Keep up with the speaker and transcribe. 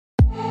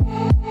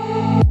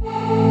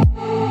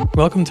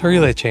Welcome to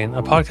Relay Chain,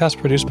 a podcast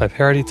produced by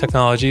Parity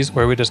Technologies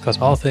where we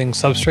discuss all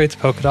things substrates,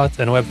 Polkadot,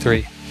 and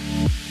Web3.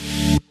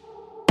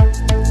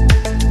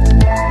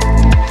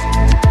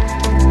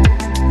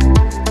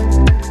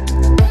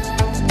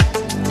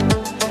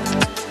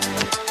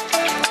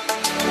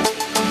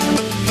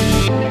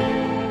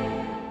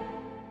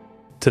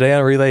 Today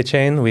on Relay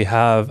Chain, we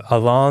have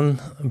Alon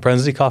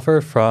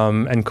Brenzlikoffer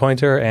from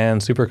Encointer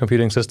and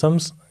Supercomputing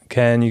Systems.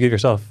 Can you give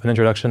yourself an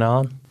introduction,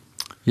 Alon?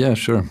 Yeah,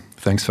 sure.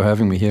 Thanks for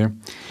having me here.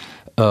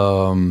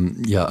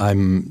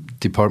 I'm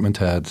department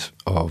head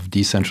of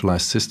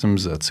decentralized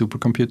systems at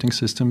Supercomputing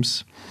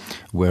Systems,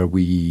 where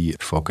we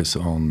focus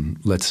on,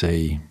 let's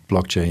say,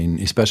 blockchain,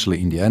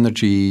 especially in the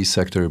energy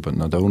sector, but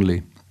not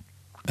only.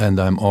 And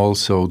I'm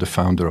also the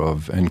founder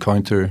of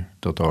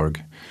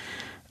Encointer.org.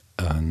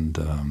 And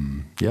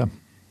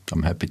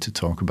I'm happy to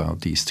talk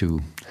about these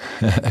two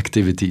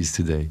activities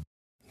today.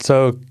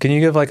 So can you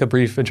give a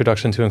brief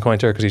introduction to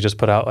Encointer, because you just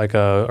put out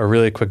a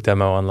really quick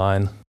demo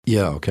online?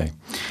 Yeah, okay.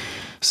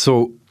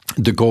 So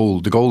the goal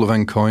of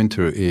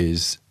Encointer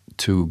is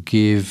to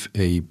give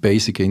a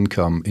basic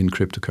income in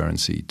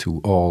cryptocurrency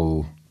to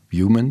all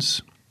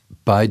humans.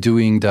 By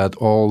doing that,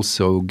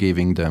 also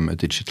giving them a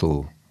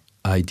digital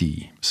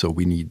ID. So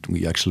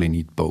we actually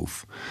need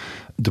both.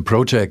 The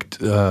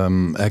project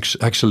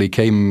actually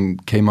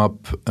came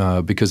up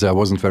because I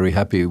wasn't very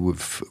happy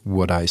with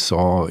what I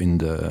saw in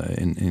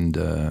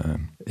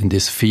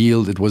this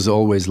field. It was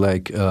always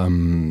like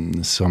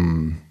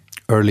some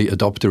early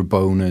adopter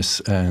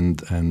bonus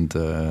and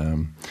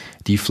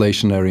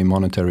deflationary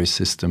monetary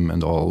system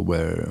and all,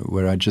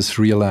 where I just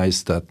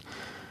realized that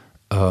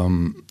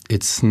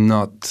it's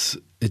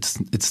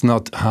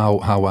not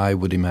how I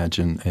would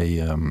imagine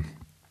a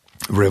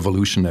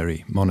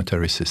revolutionary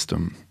monetary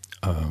system.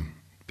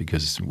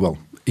 Because,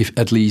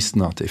 at least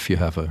not if you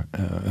have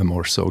a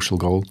more social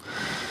goal.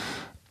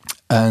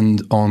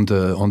 And on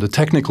the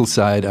technical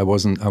side, I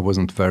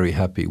wasn't very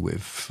happy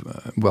with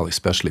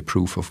especially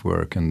proof of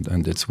work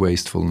and its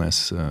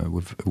wastefulness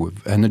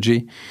with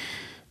energy.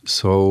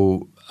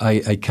 So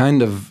I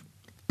kind of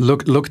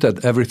looked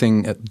at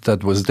everything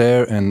that was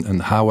there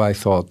and how I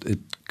thought it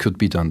could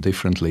be done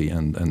differently,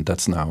 and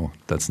that's now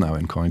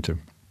Encointer.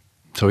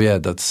 So yeah,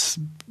 that's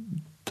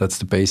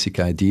the basic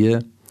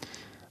idea.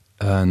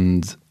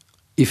 And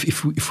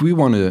if we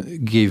want to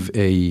give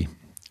a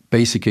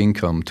basic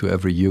income to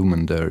every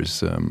human,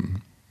 there's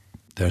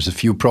a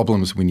few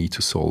problems we need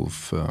to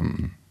solve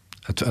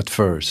at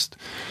first.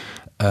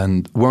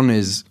 And one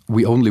is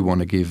we only want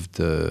to give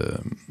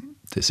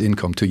this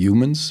income to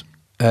humans,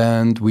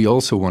 and we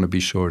also want to be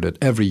sure that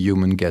every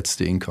human gets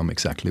the income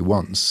exactly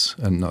once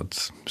and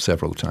not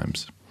several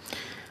times.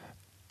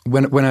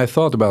 When I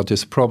thought about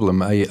this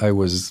problem, I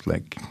was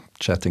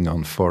chatting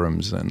on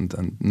forums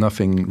and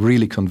nothing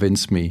really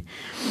convinced me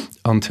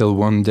until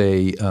one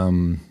day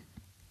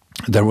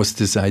there was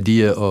this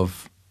idea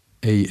of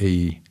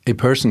a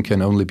person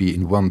can only be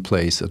in one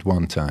place at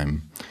one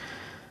time,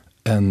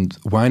 and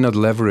why not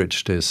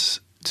leverage this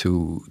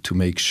to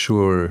make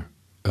sure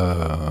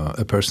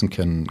a person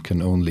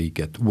can only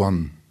get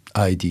one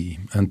ID.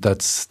 And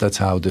that's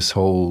how this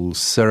whole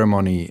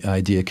ceremony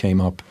idea came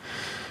up,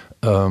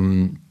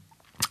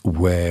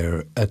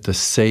 where at the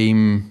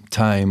same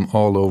time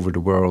all over the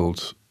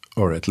world,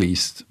 or at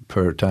least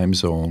per time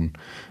zone,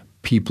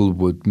 people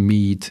would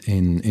meet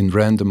in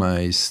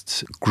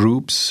randomized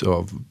groups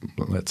of,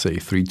 let's say,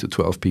 3 to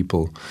 12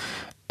 people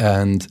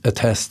and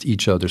attest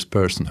each other's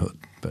personhood.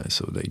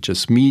 So they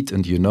just meet,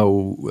 and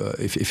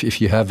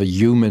if you have a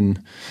human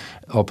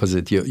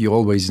opposite, you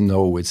always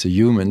know it's a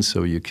human,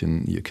 so you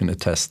can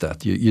attest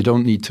that. You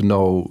don't need to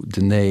know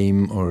the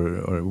name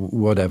or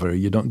whatever.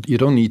 You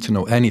don't need to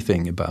know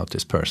anything about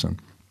this person,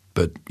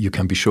 but you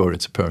can be sure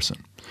it's a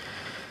person.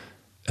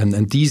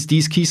 And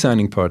these key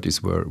signing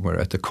parties were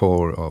at the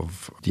core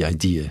of the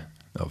idea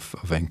of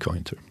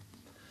Encointer.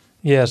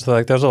 Yeah,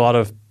 so there's a lot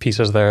of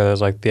pieces there.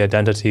 There's the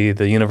identity,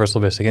 the universal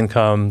basic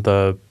income,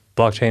 the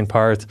blockchain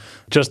part.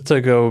 Just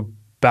to go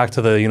back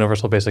to the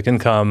universal basic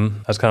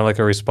income as kind of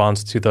a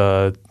response to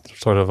the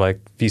sort of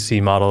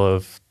VC model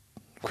of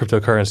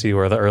cryptocurrency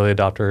where the early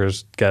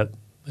adopters get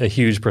a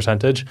huge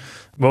percentage.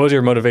 What was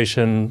your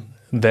motivation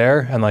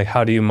there? And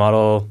how do you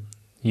model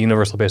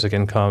universal basic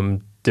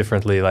income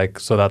differently,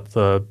 so that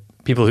the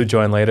people who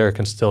join later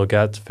can still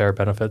get fair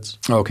benefits?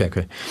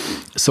 Okay.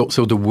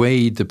 So the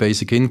way the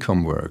basic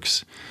income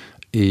works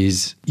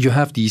is you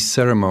have these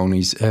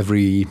ceremonies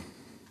every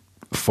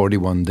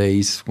 41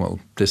 days. Well,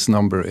 this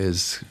number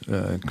is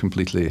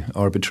completely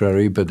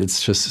arbitrary, but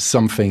it's just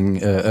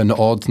something, an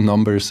odd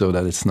number, so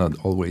that it's not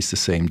always the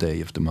same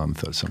day of the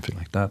month or something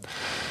like that,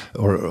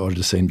 or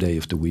the same day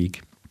of the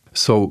week.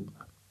 So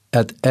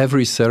at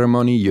every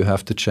ceremony, you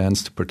have the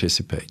chance to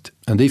participate.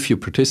 And if you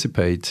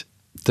participate,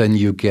 then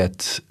you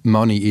get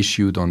money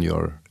issued on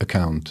your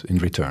account in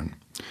return.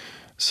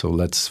 So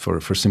let's,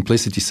 for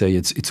simplicity, say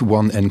it's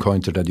one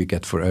Encointer that you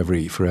get for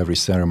every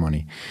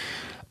ceremony.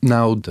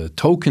 Now, the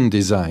token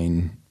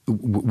design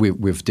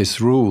with this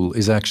rule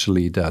is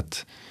actually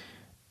that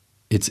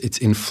it's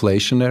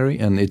inflationary,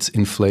 and it's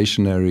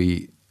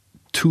inflationary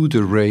to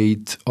the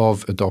rate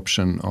of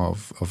adoption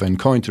of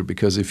nCointer,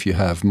 because if you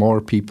have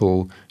more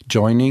people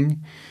joining,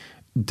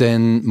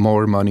 then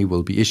more money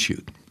will be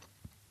issued.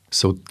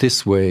 So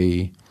this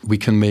way, we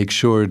can make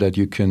sure that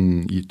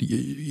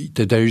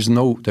that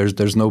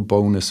there's no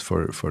bonus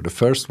for the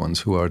first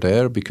ones who are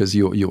there, because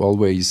you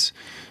always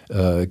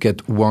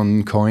get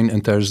one coin,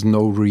 and there's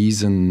no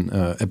reason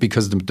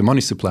because the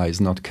money supply is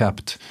not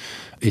capped.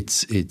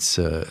 It's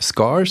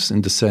scarce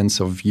in the sense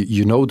of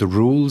you know the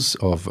rules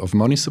of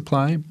money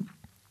supply,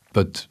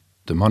 but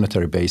the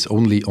monetary base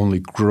only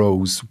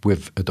grows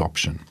with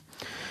adoption.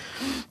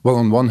 Well,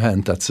 on one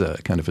hand, that's a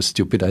kind of a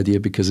stupid idea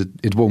because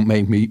it won't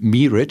make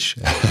me rich.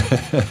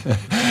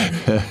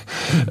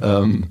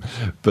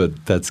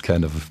 But that's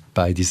kind of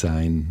by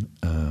design.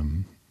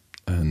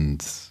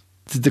 And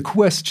the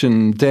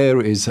question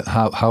there is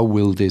how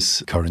will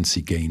this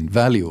currency gain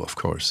value, of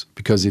course,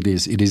 because it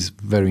is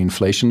very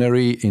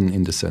inflationary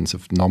in the sense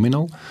of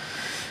nominal,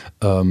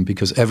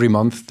 because every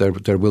month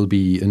there will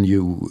be a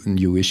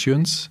new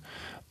issuance,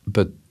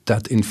 but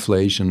that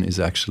inflation is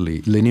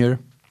actually linear.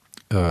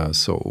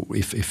 So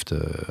if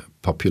the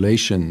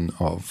population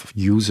of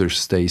users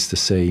stays the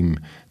same,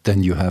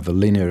 then you have a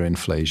linear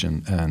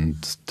inflation, and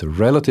the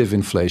relative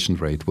inflation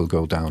rate will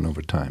go down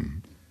over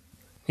time.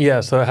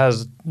 Yeah, so it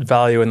has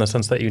value in the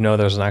sense that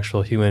there's an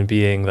actual human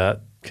being that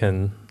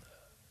can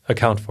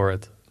account for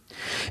it.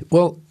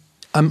 Well,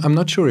 I'm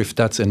not sure if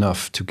that's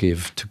enough to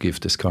give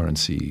this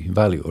currency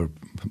value, or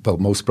well,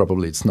 most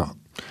probably it's not.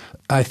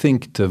 I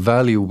think the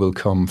value will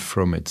come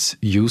from its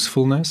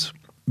usefulness,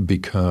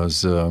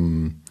 because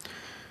other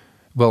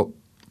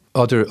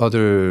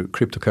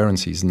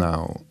cryptocurrencies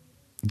now,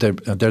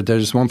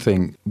 there's one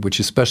thing which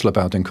is special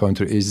about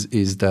nCointer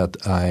is that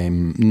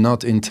I'm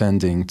not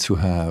intending to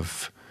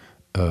have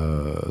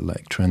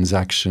like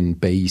transaction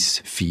base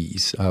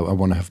fees. I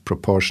want to have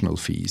proportional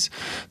fees.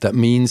 That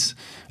means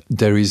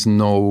there is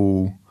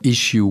no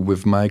issue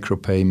with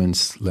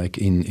micropayments like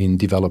in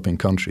developing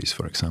countries,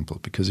 for example,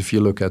 because if you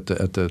look at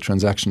the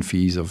transaction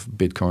fees of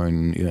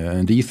Bitcoin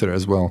and Ether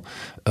as well,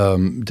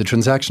 the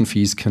transaction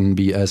fees can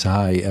be as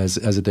high as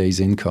a day's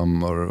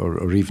income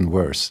or even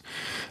worse.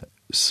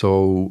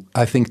 So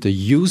I think the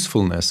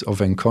usefulness of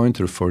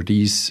nCointer for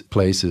these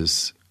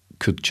places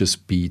could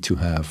just be to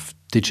have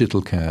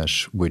digital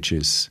cash, which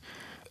is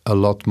a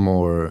lot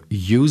more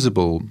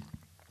usable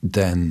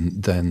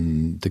than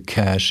the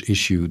cash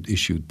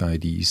issued by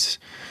these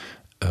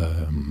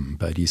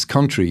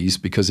countries,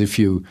 because if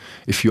you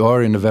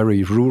are in a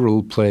very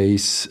rural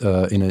place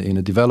in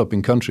a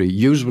developing country,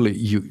 usually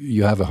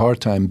you have a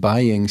hard time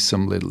buying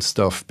some little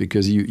stuff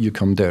because you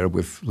come there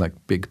with like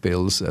big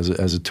bills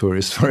as a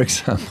tourist, for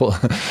example.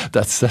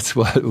 that's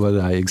what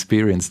I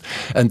experienced,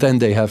 and then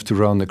they have to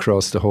run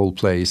across the whole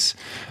place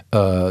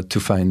to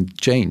find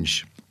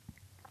change.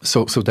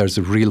 So there's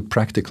a real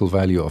practical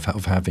value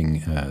of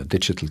having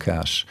digital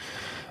cash.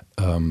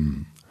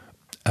 And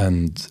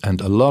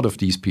a lot of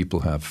these people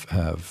have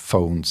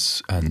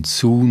phones, and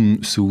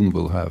soon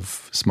will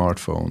have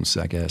smartphones,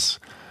 I guess.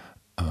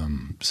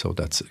 So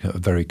that's a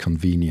very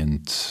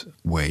convenient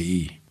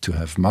way to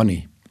have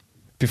money.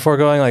 Before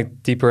going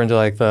like deeper into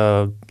like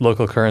the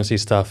local currency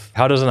stuff,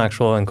 how does an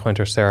actual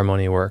nCointer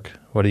ceremony work?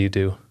 What do you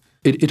do?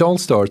 It all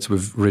starts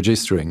with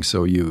registering.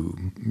 So you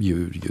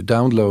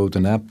download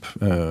an app.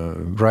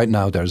 Right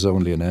now there's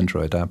only an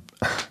Android app.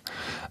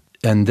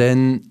 And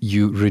then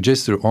you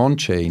register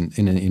on-chain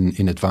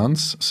in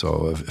advance,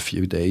 so a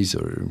few days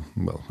or,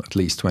 well, at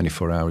least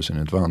 24 hours in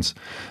advance.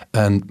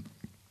 And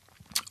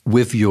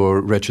with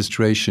your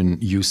registration,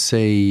 you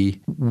say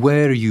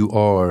where you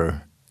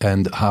are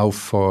and how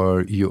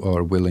far you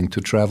are willing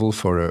to travel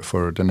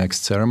for the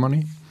next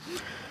ceremony.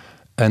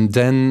 And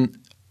then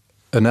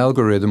an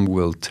algorithm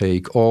will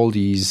take all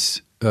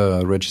these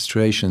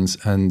registrations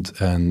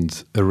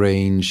and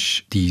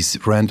arrange these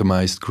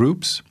randomized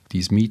groups,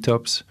 these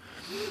meetups.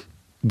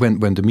 When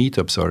the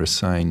meetups are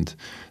assigned,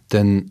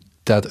 then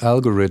that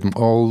algorithm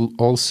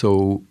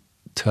also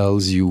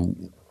tells you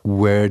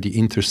where the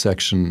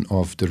intersection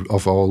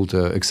of all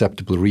the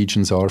acceptable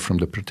regions are from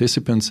the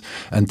participants,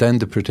 and then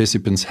the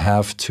participants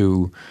have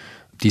to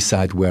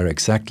decide where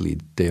exactly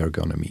they are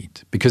going to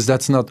meet. Because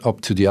that's not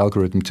up to the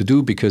algorithm to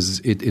do, because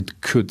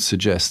it could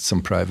suggest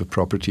some private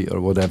property or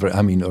whatever,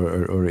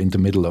 or in the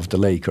middle of the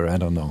lake, or I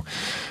don't know,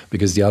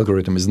 because the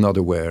algorithm is not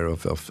aware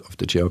of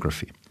the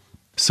geography.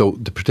 So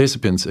the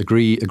participants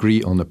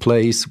agree on a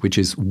place which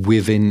is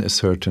within a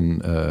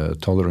certain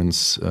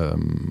tolerance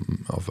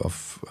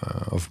of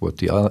what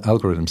the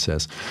algorithm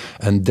says,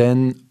 and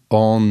then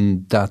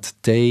on that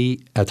day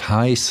at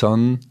high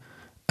sun,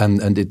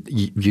 and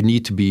you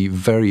need to be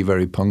very,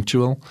 very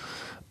punctual.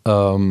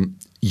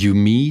 You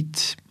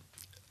meet.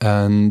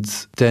 And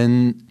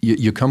then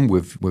you come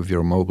with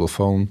your mobile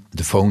phone.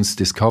 The phones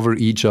discover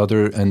each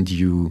other, and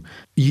you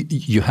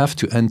have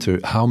to enter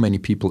how many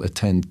people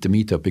attend the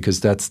meetup, because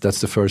that's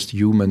the first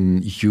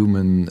human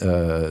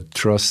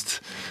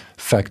trust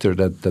factor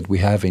that we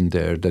have in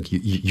there. That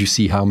you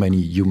see how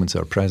many humans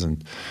are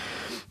present,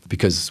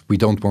 because we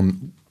don't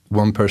want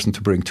one person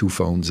to bring two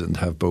phones and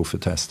have both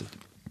attested.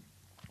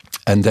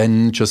 And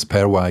then just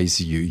pairwise,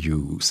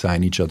 you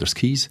sign each other's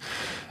keys.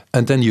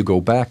 And then you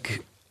go back,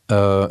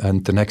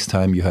 and the next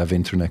time you have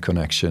internet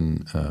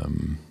connection,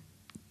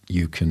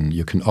 you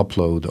can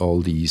upload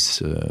all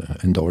these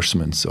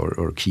endorsements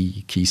or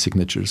key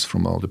signatures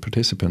from all the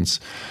participants.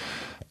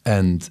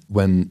 And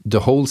when the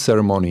whole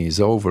ceremony is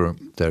over,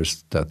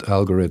 there's that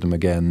algorithm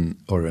again,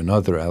 or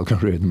another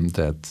algorithm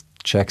that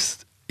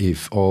checks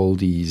if all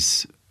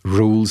these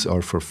rules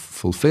are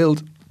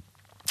fulfilled,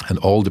 and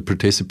all the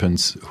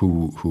participants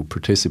who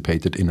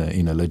participated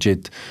in a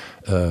legit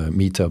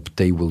meetup,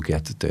 they will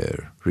get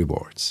their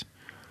rewards.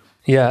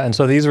 Yeah, and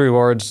so these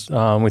rewards,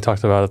 we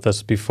talked about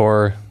this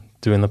before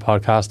doing the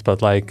podcast,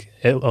 but like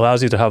it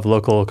allows you to have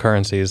local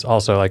currencies.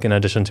 Also, like in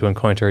addition to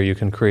Encointer, you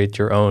can create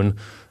your own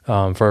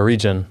for a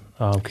region.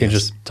 Can you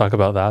just talk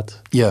about that?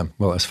 Yeah,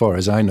 well, as far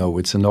as I know,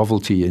 it's a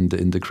novelty in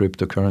the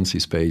cryptocurrency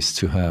space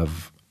to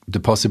have the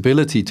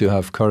possibility to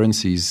have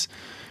currencies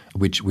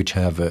which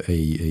have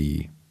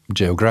a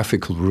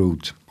geographical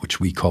root, which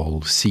we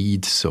call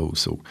seed. So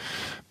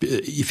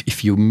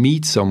if you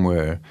meet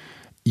somewhere,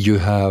 you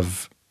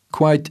have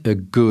quite a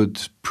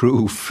good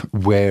proof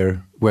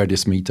where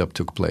this meetup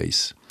took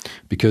place,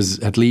 because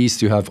at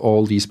least you have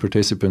all these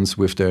participants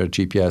with their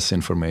GPS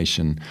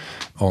information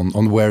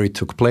on where it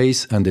took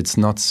place, and it's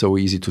not so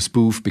easy to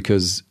spoof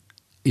because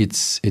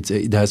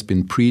it has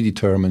been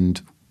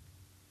predetermined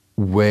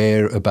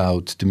where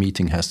about the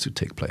meeting has to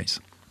take place.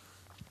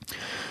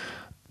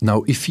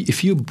 Now,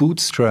 if you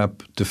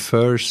bootstrap the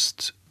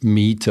first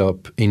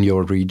meetup in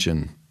your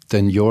region,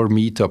 then your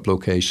meetup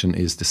location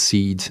is the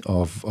seed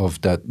of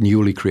that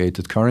newly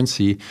created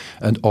currency,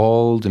 and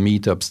all the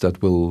meetups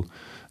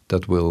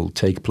that will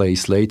take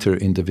place later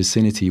in the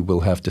vicinity will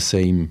have the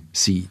same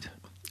seed.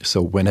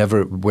 So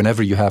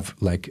whenever you have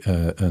like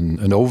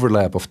an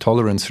overlap of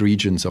tolerance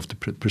regions of the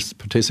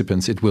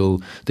participants,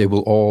 they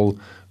will all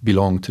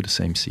belong to the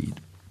same seed.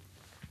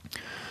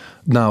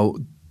 Now,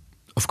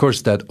 of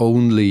course, that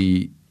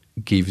only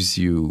gives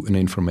you an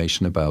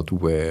information about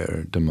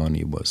where the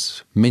money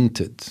was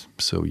minted.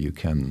 So you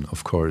can,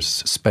 of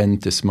course,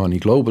 spend this money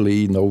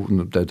globally.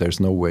 There's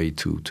no way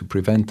to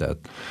prevent that.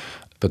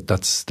 But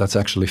that's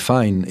actually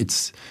fine.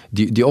 It's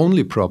the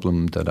only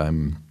problem that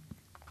I'm,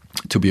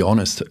 to be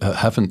honest,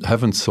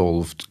 haven't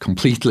solved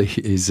completely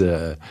is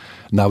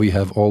now you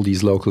have all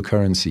these local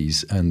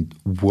currencies, and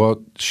what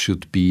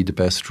should be the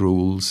best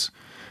rules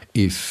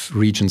if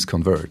regions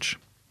converge.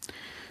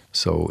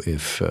 So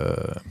if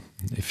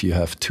you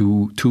have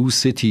two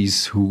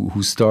cities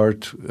who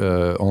start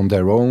on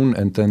their own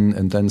and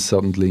then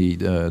suddenly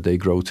they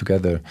grow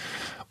together,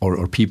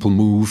 or people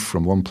move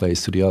from one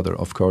place to the other,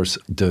 of course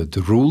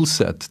the rule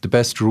set, the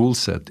best rule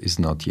set, is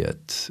not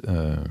yet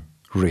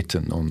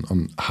written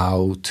on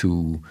how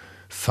to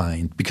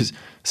find, because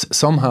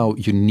somehow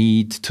you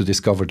need to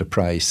discover the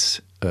price,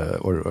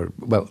 or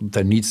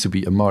there needs to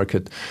be a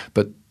market.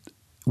 But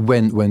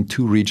when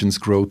two regions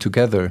grow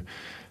together,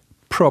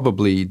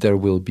 probably there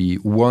will be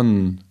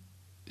one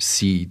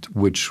seed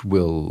which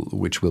will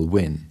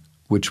win,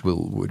 which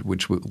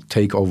will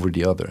take over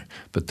the other.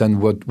 But then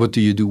what do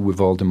you do with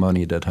all the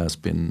money that has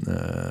been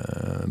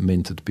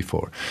minted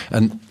before?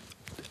 And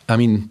I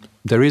mean,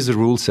 there is a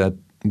rule set.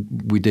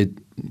 We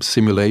did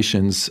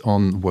simulations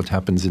on what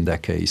happens in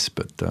that case,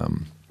 but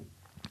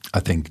I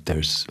think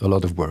there's a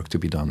lot of work to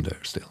be done there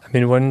still. I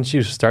mean, wouldn't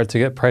you start to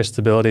get price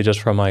stability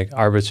just from like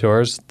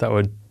arbiters that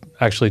would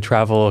actually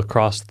travel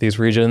across these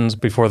regions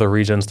before the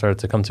regions started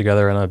to come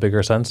together in a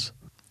bigger sense?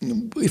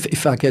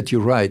 If I get you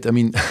right, I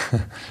mean,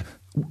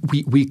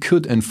 we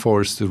could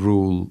enforce the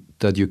rule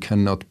that you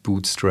cannot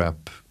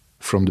bootstrap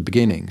from the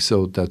beginning,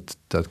 so that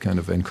kind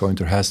of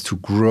Encointer has to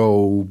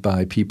grow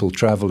by people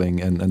traveling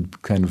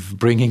and kind of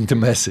bringing the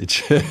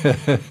message.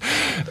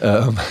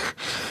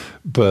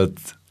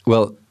 But,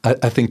 well,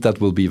 I think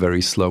that will be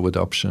very slow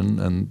adoption,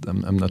 and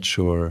I'm not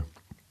sure.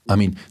 I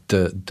mean,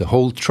 the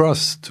whole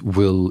trust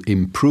will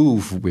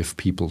improve with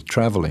people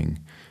traveling,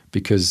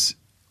 because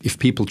if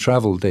people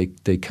travel,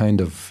 they kind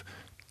of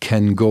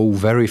can go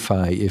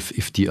verify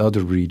if the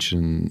other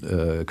region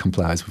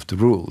complies with the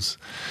rules.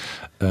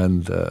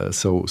 And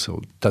so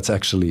that's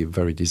actually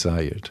very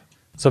desired.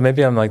 So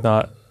maybe I'm like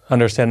not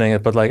understanding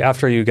it, but like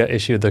after you get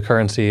issued the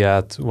currency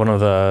at one of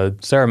the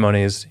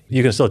ceremonies,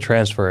 you can still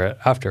transfer it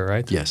after,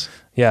 right? Yes.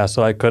 Yeah.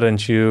 So like,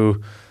 couldn't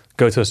you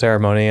go to a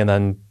ceremony and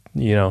then,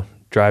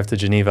 drive to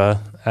Geneva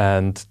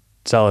and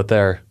sell it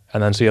there?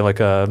 And then so you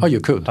have like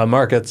you could. a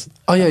market.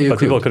 Oh, yeah, you but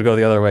could. People could go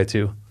the other way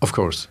too. Of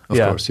course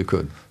you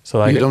could. So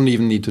like, you don't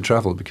even need to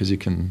travel, because you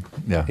can.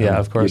 Yeah,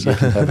 of course. You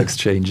can have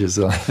exchanges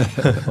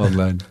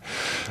online.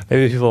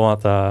 Maybe people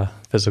want the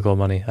physical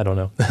money. I don't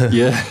know.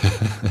 Yeah.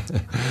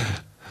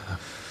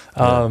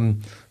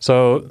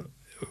 So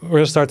we're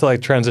going to start to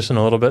like transition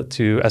a little bit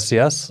to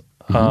SCS.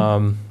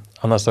 Mm-hmm.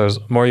 Unless there's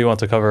more you want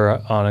to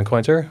cover on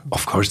Encointer.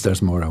 Of course,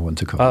 there's more I want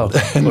to cover. Oh,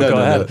 go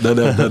ahead.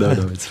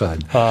 No, it's fine.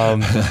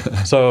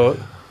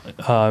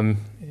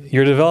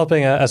 You're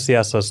developing a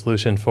SCS, a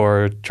solution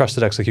for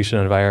trusted execution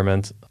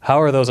environment. How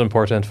are those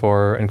important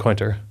for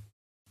Encointer?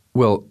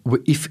 Well,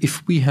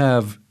 if we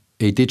have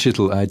a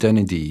digital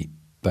identity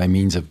by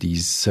means of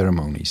these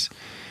ceremonies,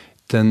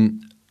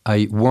 then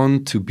I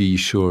want to be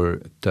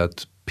sure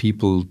that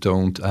people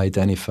don't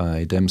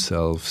identify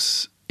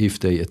themselves if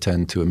they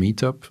attend to a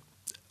meetup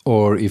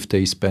or if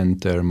they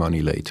spend their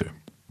money later.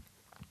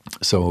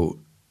 So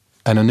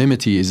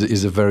anonymity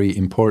is a very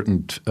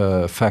important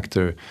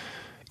factor,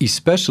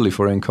 especially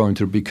for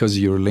Encounter, because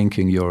you're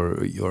linking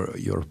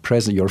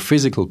your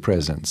physical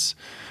presence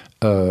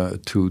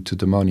to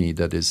the money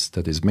that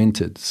is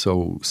minted.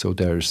 So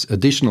there's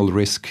additional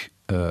risk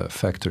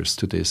factors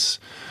to this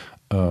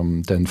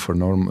than for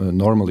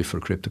normally for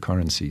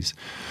cryptocurrencies,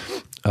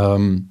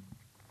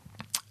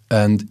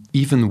 and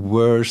even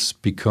worse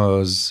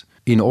because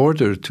in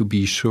order to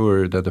be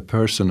sure that a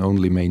person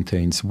only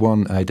maintains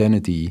one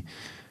identity,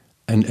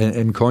 and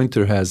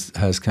Encounter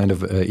has kind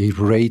of a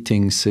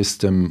rating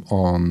system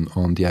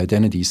on the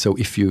identity. So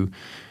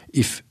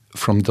if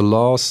from the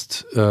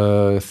last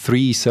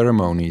 3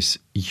 ceremonies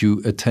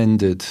you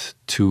attended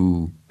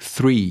to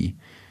 3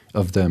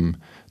 of them,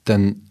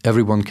 then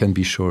everyone can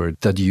be sure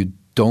that you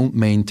don't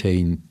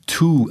maintain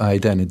 2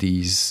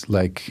 identities,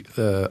 like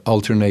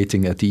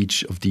alternating at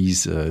each of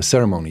these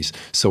ceremonies.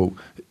 So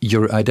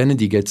your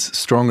identity gets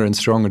stronger and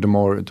stronger the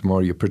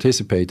more you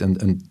participate,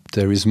 and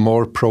there is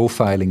more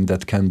profiling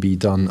that can be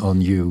done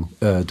on you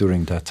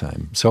during that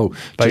time. So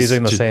by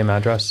using the same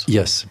address?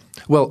 Yes.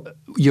 Well,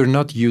 you're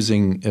not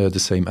using the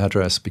same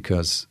address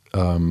because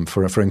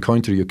for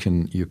Encounter you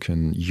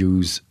can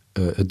use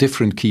a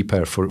different key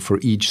pair for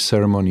each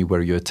ceremony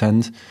where you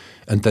attend,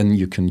 and then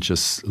you can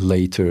just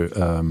later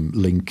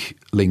link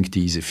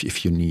these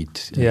if you need.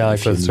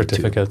 Like with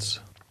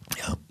certificates.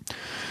 Yeah.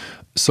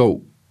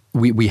 So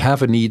we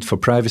have a need for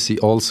privacy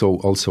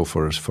also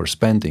for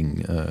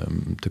spending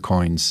the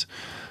coins.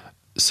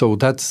 So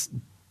that's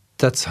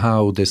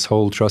how this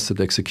whole trusted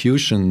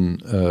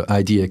execution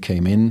idea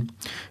came in,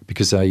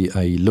 because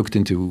I looked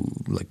into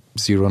like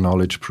zero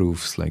knowledge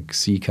proofs, like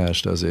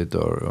Zcash does it,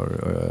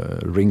 or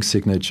ring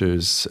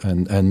signatures,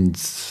 and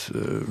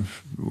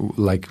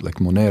like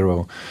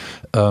Monero,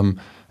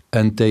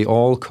 and they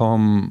all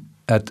come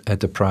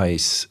at a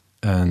price,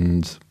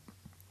 and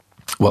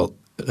well,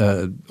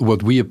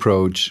 what we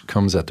approach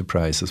comes at the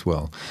price as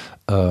well.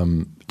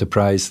 The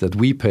price that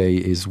we pay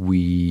is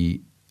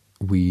we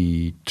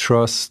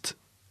trust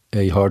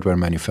a hardware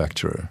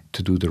manufacturer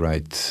to do the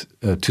right,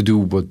 to do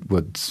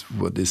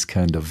what is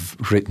kind of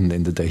written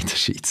in the data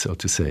sheet, so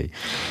to say.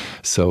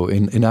 So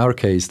in our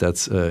case,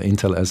 that's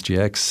Intel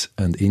SGX,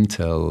 and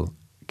Intel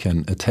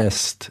can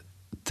attest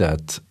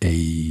that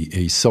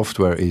a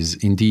software is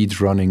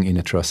indeed running in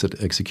a trusted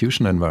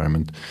execution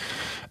environment.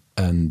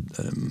 And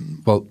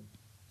well,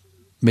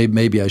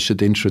 maybe I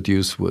should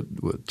introduce what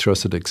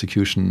trusted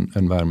execution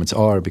environments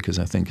are, because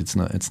I think it's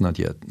not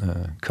yet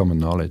common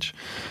knowledge.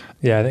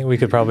 Yeah, I think we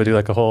could probably do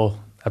like a whole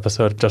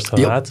episode just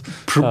on that.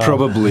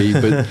 Probably,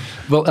 but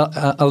well,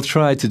 I'll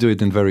try to do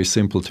it in very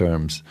simple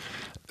terms.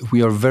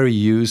 We are very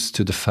used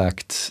to the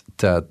fact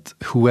that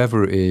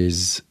whoever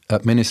is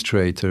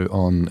administrator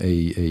on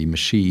a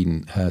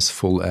machine has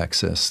full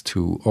access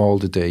to all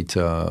the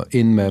data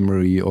in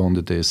memory, on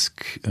the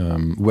disk,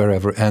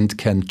 wherever, and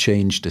can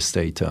change this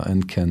data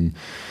and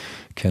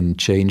can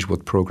change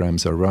what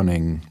programs are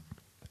running.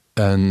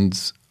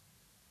 And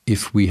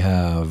if we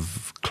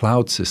have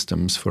cloud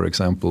systems, for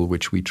example,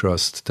 which we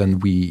trust, then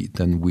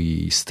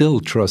we still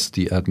trust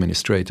the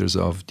administrators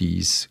of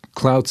these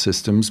cloud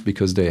systems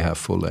because they have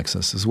full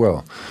access as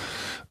well.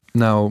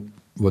 Now,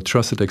 what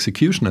trusted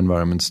execution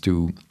environments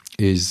do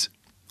is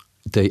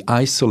they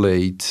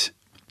isolate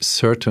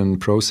certain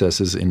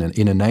processes in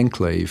an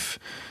enclave,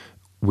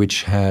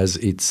 which has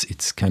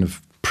its kind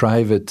of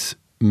private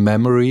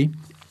memory,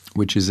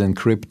 which is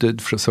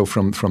encrypted. So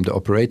from the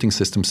operating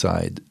system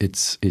side,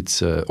 it's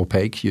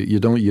opaque. You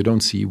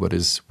don't see what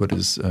is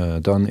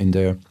done in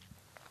there,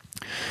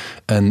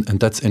 and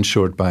that's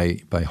ensured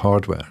by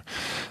hardware.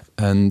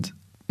 And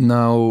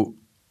now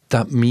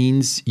that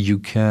means you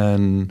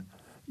can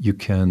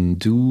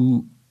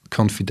do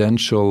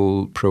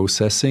confidential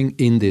processing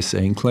in this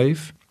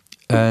enclave,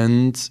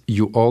 and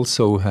you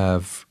also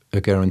have a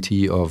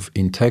guarantee of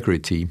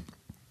integrity,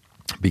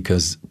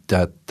 because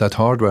that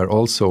hardware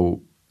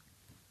also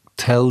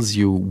tells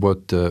you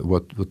what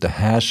the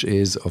hash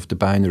is of the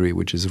binary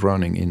which is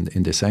running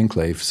in this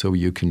enclave. So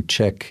you can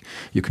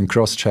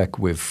cross-check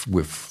with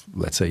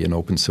let's say an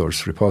open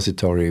source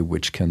repository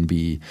which can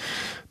be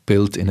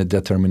built in a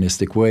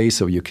deterministic way.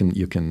 So you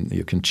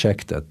can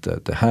check that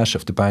the hash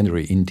of the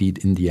binary indeed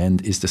in the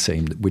end is the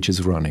same which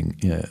is running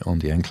on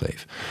the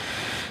enclave.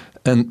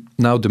 And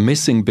now the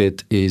missing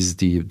bit is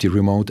the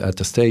remote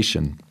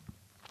attestation,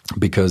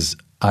 because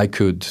I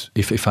could,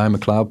 if I'm a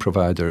cloud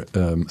provider,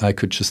 I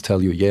could just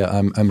tell you, yeah,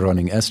 I'm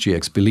running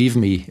SGX. Believe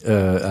me,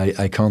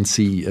 I can't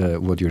see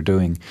what you're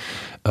doing,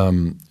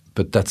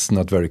 but that's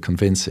not very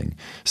convincing.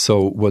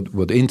 So what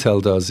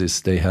Intel does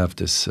is they have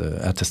this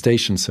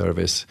attestation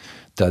service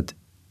that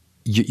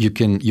you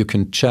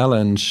can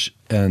challenge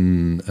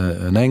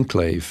an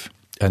enclave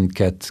and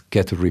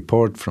get a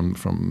report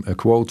from a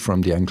quote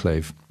from the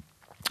enclave,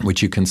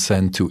 which you can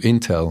send to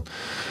Intel,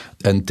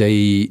 and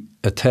they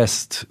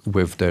attest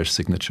with their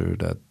signature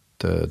that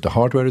the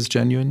hardware is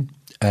genuine,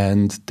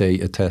 and they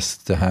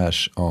attest the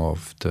hash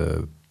of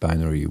the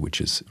binary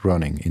which is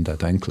running in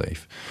that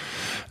enclave.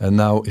 And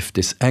now if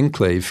this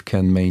enclave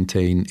can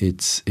maintain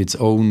its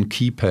own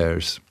key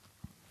pairs,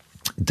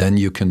 then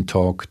you can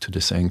talk to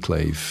this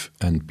enclave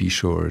and be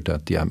sure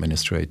that the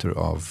administrator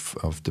of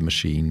the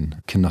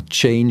machine cannot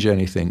change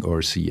anything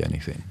or see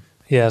anything.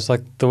 Yeah, it's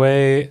like the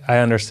way I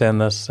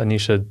understand this, and you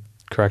should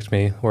correct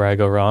me where I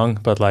go wrong,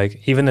 but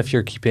like even if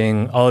you're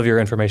keeping all of your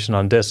information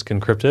on disk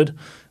encrypted,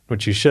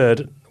 which you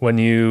should, when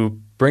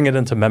you bring it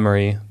into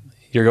memory,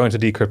 you're going to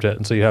decrypt it.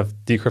 And so you have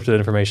decrypted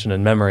information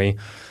in memory.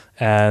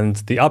 And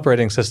the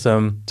operating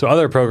system, so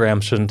other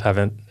programs shouldn't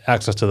have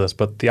access to this,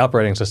 but the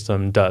operating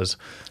system does.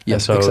 Yes,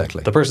 and so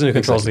exactly. The person who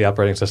controls the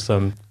operating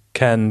system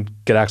can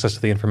get access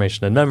to the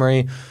information in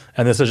memory,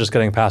 and this is just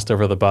getting passed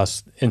over the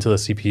bus into the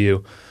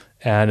CPU.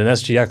 And in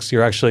SGX,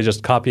 you're actually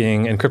just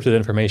copying encrypted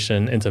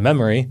information into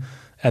memory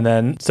and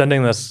then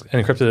sending this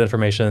encrypted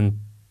information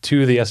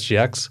to the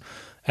SGX,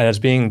 and it's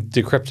being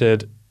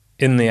decrypted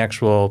in the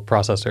actual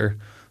processor,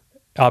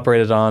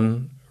 operated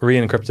on,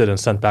 re-encrypted, and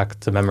sent back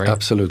to memory.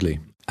 Absolutely.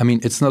 I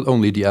mean, it's not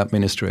only the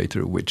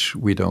administrator which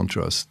we don't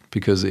trust,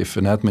 because if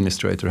an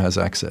administrator has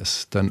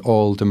access, then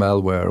all the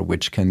malware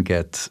which can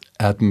get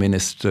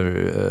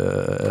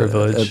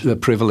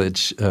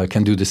privilege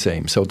can do the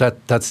same. So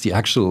that's the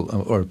actual,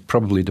 or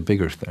probably the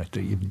bigger threat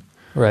even.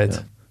 Right.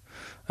 Yeah.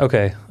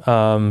 Okay.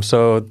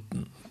 So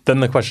then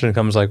the question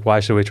comes like, why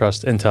should we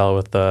trust Intel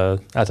with the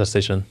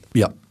attestation?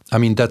 Yeah. I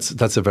mean,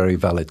 that's a very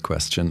valid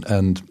question.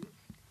 And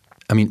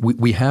I mean,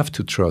 we have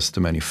to trust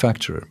the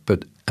manufacturer,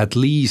 but at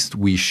least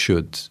we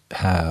should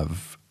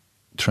have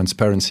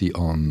transparency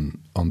on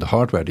the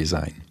hardware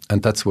design.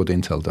 And that's what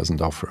Intel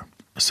doesn't offer.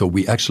 So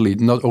we actually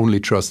not only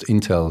trust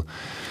Intel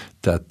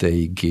that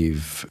they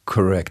give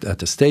correct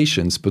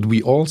attestations, but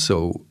we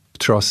also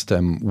trust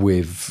them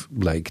with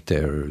like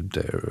their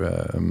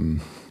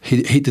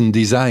hidden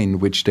design,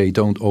 which they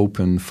don't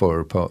open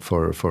for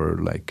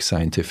like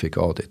scientific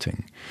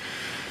auditing.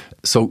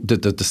 So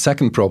the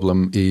second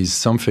problem is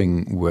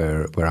something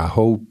where I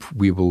hope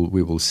we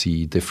will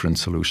see different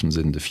solutions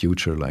in the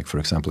future, like for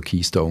example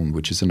Keystone,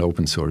 which is an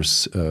open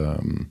source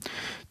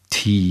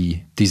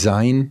T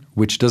design,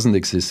 which doesn't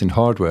exist in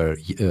hardware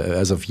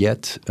as of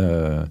yet.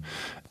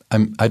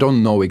 I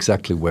don't know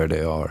exactly where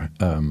they are,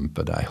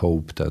 but I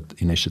hope that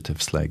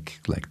initiatives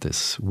like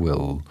this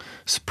will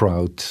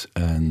sprout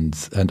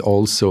and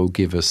also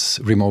give us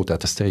remote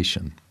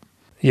attestation.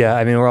 Yeah,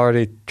 I mean we're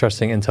already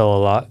trusting Intel a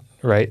lot.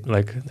 Right,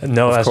 like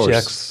no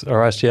SGX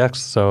or SGX.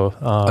 So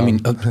I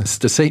mean, it's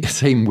the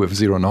same with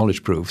zero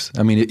knowledge proofs.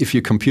 I mean, if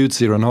you compute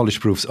zero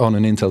knowledge proofs on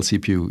an Intel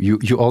CPU,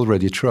 you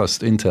already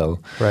trust Intel,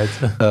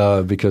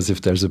 right? Because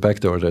if there's a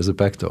backdoor, there's a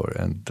backdoor,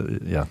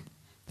 and yeah.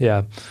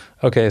 Yeah.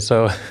 Okay.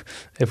 So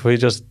if we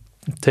just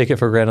take it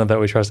for granted that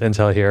we trust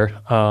Intel here,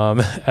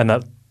 and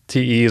that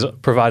TEs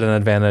provide an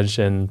advantage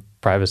in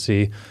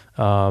privacy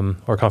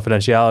or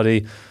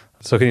confidentiality,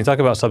 so can you talk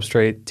about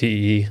substrate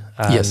TE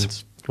and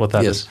yes. what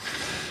that is?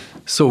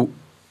 So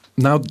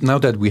now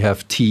that we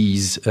have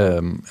T's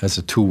as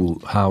a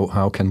tool,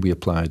 how can we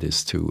apply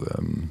this to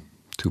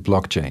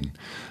blockchain?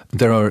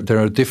 There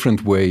are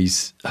different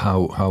ways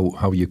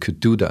how you could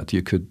do that.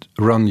 You could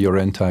run your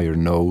entire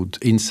node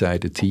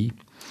inside a T,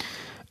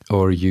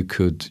 or you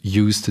could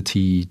use the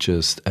T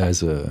just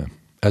as a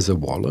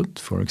wallet,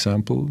 for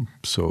example.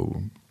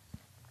 So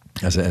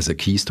as a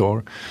key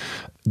store.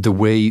 The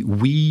way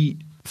we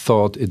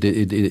thought it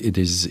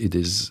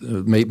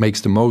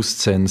makes the most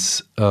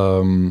sense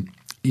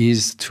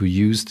is to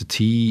use the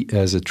T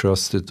as a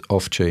trusted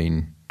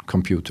off-chain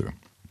computer.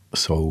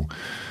 So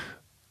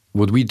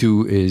what we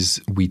do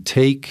is we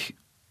take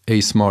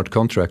a smart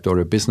contract or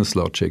a business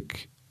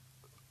logic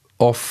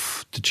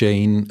off the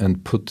chain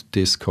and put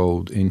this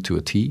code into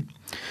a T,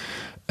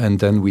 and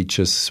then we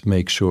just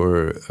make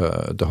sure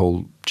the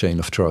whole chain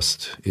of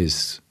trust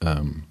is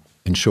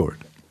ensured.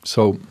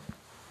 So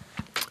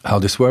how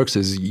this works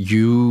is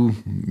you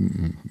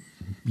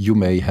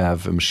may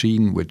have a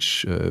machine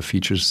which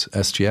features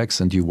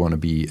SGX and you want to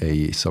be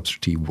a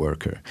Substrate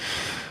worker.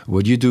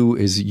 What you do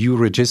is you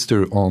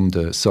register on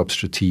the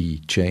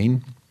Substrate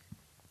chain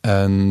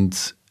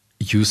and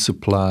you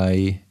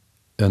supply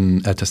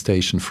an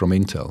attestation from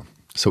Intel.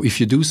 So if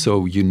you do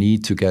so, you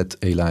need to get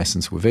a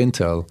license with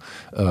Intel,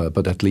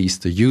 but at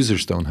least the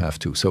users don't have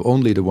to. So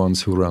only the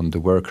ones who run the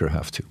worker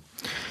have to.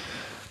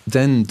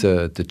 Then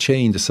the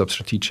chain, the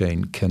Substrate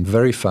chain, can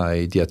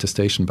verify the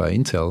attestation by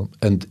Intel.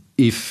 And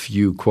if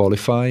you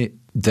qualify,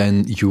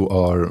 then you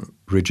are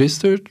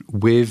registered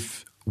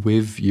with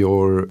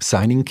your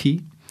signing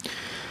key.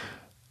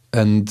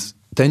 And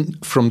then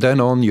from then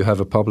on, you have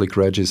a public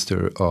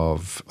register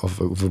of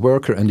a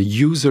worker, and the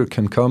user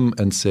can come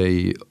and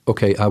say,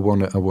 "Okay, I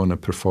wanna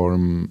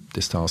perform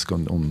this task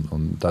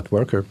on that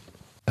worker,"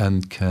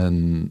 and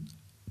can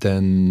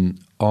then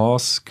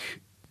ask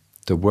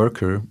the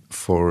worker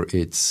for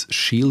its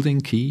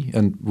shielding key.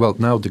 And well,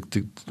 now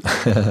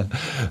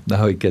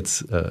now it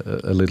gets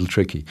a little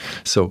tricky.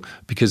 So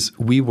because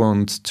we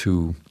want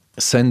to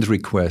send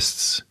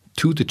requests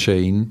to the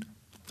chain,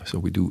 so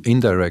we do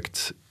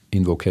indirect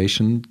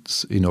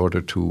invocations in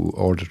order to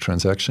order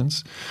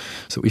transactions.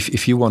 So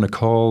if you want to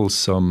call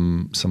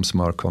some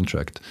smart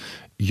contract,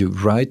 you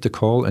write the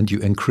call and you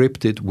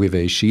encrypt it with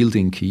a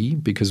shielding key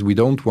because we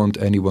don't want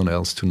anyone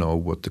else to know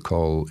what the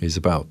call is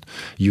about.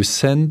 You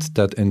send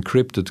that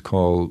encrypted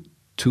call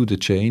to the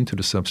chain, to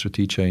the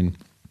substrate chain,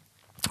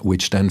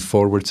 which then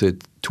forwards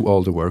it to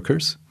all the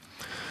workers.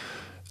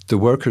 The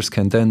workers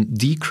can then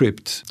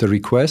decrypt the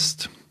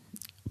request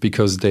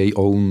because they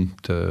own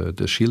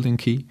the shielding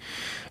key,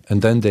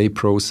 and then they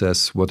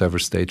process whatever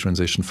state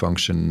transition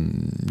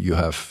function you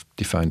have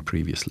defined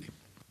previously.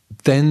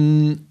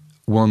 Then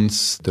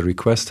once the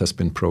request has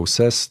been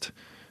processed,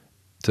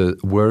 the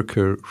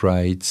worker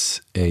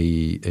writes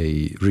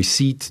a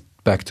receipt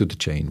back to the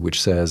chain,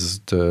 which says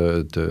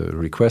the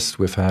request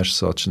with hash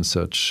such and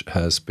such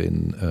has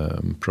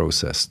been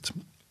processed.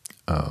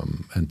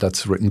 And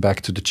that's written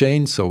back to the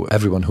chain, so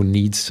everyone who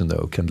needs to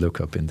know can look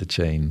up in the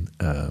chain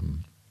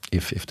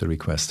if the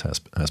request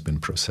has been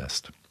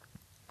processed.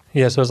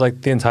 Yeah, so it's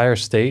like the entire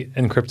state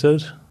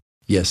encrypted?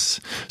 Yes.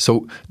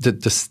 So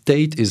the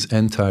state is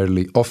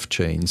entirely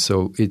off-chain.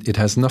 So it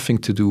has nothing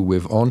to do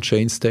with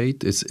on-chain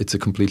state. It's a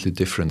completely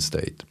different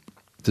state.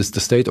 The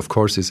state, of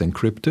course, is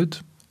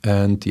encrypted.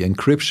 And the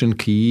encryption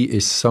key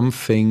is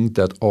something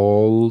that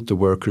all the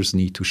workers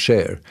need to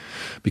share.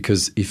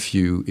 Because if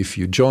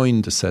you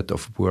join the set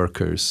of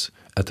workers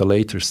at a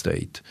later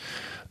state,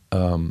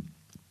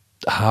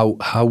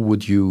 how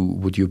would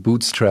you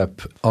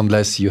bootstrap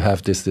unless you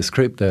have this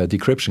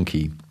decryption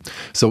key?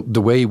 So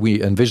the way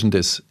we envision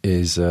this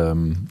is,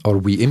 or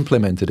we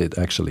implemented it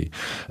actually,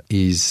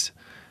 is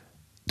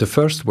the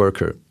first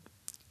worker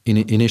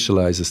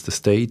initializes the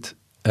state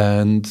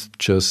and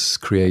just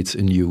creates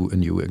a new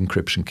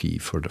encryption key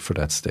for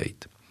that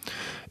state.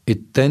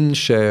 It then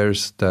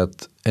shares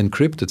that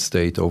encrypted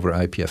state over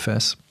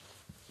IPFS,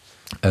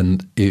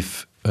 and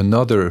if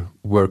another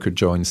worker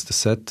joins the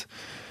set,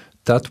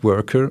 that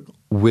worker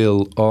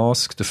will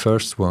ask the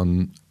first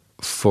one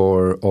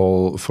for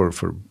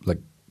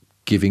like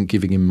giving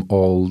him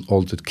all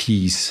the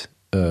keys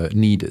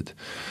needed.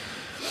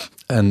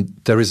 And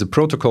there is a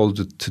protocol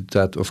to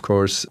that, of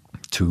course,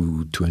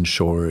 to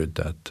ensure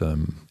that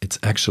it's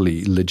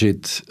actually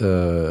legit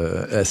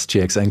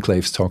SGX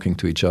enclaves talking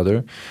to each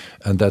other,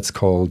 and that's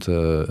called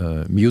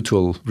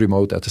mutual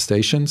remote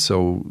attestation.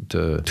 So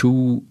the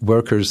two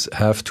workers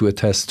have to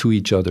attest to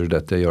each other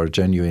that they are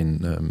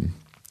genuine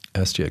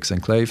SGX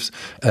enclaves,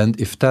 and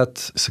if that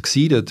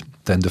succeeded,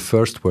 then the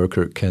first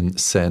worker can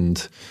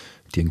send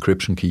the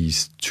encryption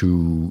keys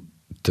to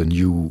the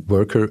new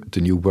worker.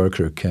 The new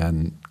worker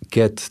can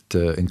get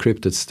the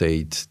encrypted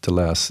state,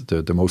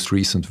 the most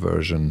recent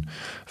version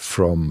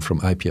from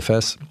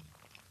IPFS.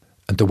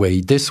 And the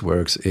way this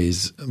works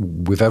is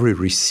with every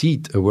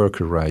receipt a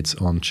worker writes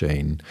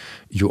on-chain,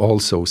 you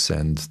also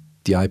send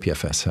the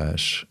IPFS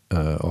hash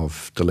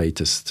of the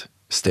latest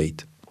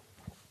state.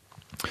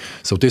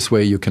 So this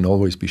way you can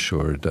always be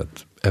sure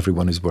that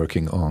everyone is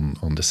working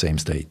on the same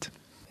state.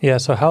 Yeah,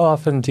 so how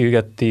often do you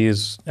get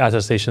these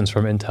attestations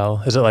from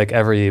Intel? Is it like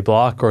every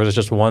block, or is it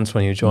just once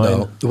when you join?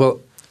 No, well,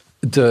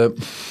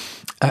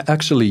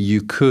 actually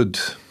you could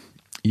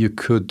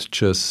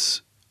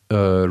just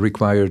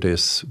require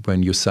this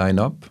when you sign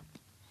up,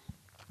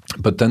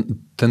 but then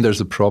there's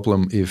a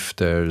problem if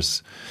there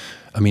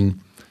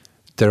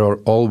are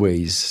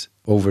always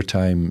over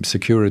time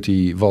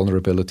security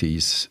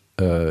vulnerabilities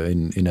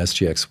in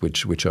SGX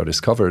which are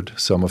discovered,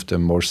 some of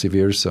them more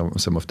severe,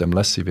 some of them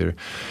less severe.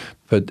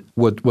 But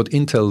what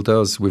Intel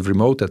does with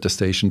remote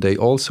attestation, they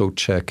also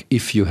check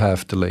if you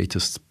have the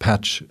latest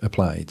patch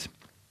applied.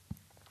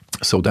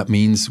 So that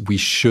means we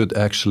should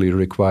actually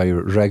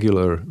require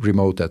regular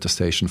remote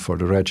attestation for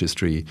the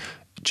registry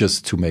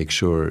just to make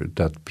sure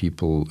that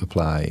people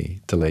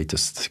apply the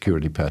latest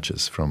security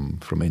patches from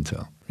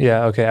Intel.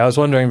 Yeah, okay. I was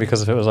wondering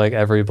because if it was like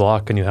every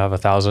block and you have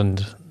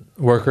 1,000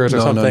 workers or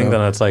something,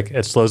 then it's like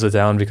it slows it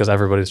down because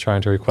everybody's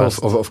trying to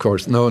request. Of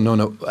course. No.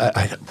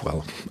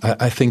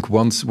 I think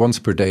once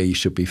per day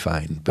should be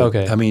fine. But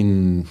okay. I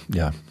mean,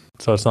 yeah.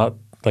 So it's not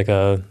like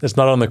it's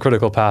not on the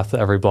critical path to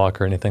every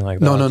block or anything like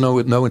that.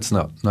 No, it's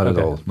not. Not okay.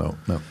 at all. No.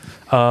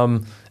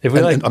 If we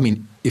and, I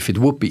mean, if it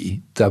would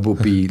be, that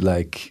would be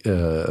like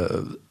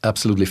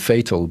absolutely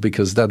fatal,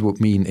 because that would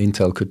mean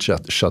Intel could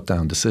shut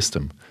down the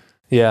system.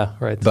 Yeah,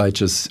 right. By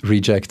just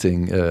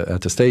rejecting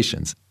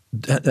attestations.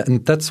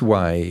 And that's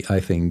why I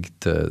think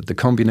the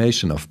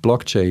combination of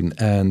blockchain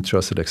and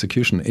trusted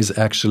execution is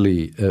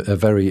actually a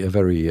very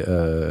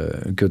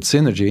good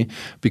synergy,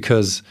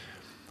 because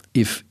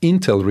if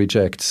Intel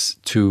rejects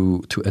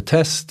to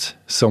attest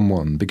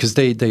someone, because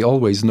they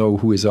always know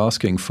who is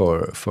asking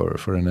for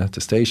an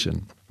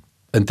attestation,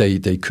 and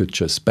they could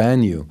just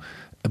ban you.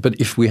 But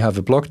if we have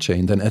a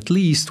blockchain, then at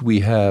least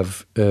we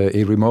have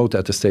a remote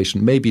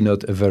attestation, maybe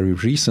not a very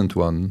recent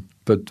one,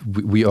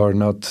 we are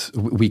not.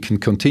 We can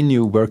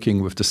continue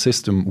working with the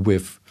system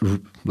with,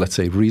 let's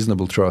say,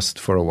 reasonable trust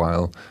for a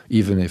while,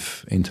 even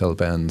if Intel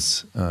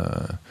bans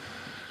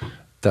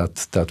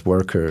that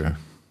worker.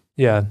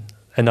 Yeah,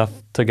 enough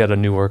to get a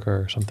new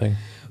worker or something.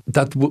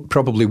 That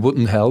probably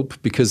wouldn't help,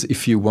 because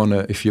if you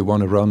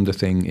wanna run the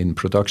thing in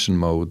production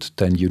mode,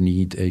 then you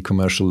need a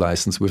commercial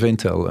license with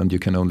Intel, and you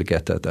can only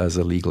get that as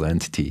a legal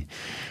entity,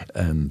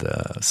 and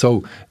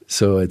so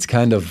it's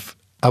kind of,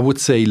 I would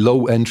say,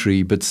 low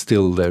entry, but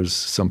still there's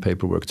some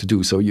paperwork to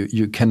do. So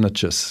you cannot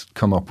just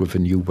come up with a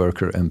new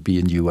worker and be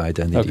a new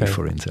identity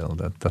for Intel.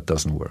 That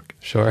doesn't work.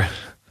 Sure.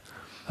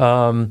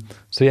 So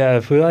yeah,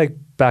 if we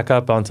back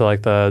up onto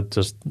the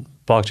just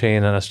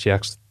blockchain and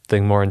SGX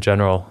thing more in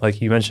general,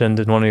 like you mentioned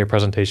in one of your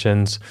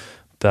presentations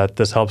that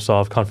this helps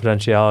solve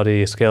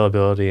confidentiality,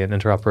 scalability, and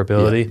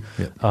interoperability.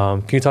 Yeah.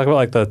 Can you talk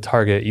about the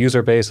target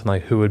user base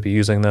and who would be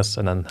using this,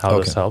 and then how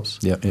this helps?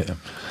 Yeah.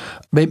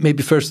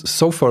 Maybe first,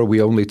 so far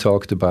we only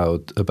talked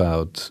about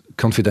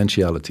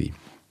confidentiality.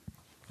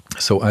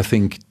 So I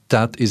think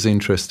that is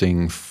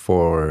interesting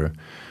for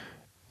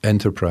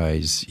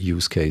enterprise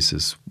use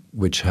cases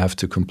which have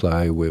to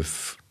comply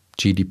with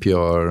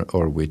GDPR,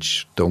 or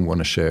which don't want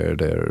to share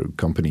their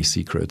company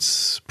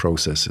secrets,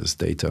 processes,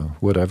 data,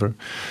 whatever.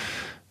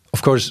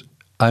 Of course,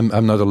 I'm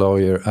not a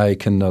lawyer. I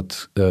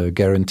cannot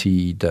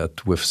guarantee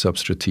that with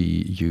Substrate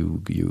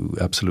you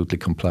absolutely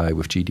comply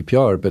with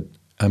GDPR. But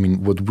I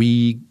mean, what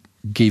we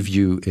give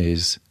you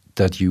is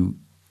that you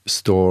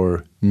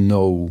store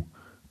no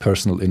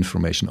personal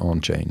information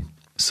on chain.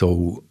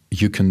 So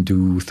you can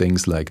do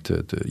things like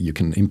you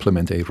can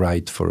implement a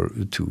right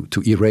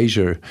to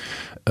erasure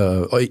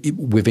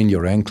within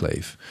your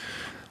enclave.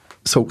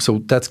 So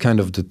that's kind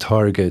of the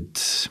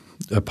target.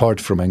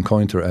 Apart from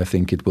Encounter, I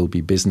think it will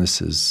be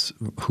businesses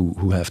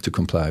who have to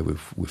comply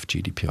with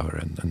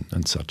GDPR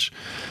and such,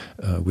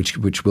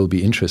 which will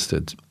be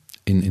interested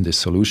in this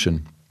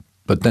solution.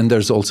 But then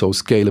there's also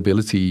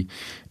scalability,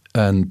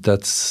 and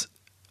that's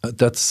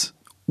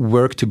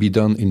work to be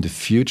done in the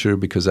future,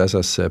 because as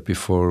I said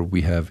before,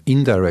 we have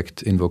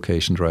indirect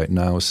invocation right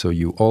now, so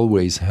you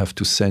always have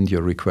to send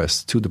your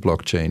request to the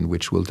blockchain,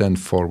 which will then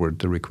forward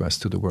the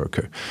request to the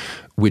worker,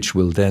 which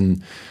will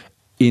then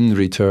in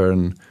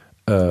return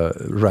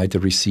write a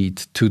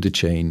receipt to the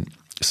chain.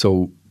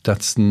 So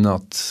that's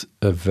not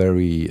a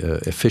very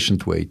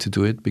efficient way to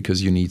do it,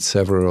 because you need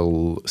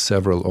several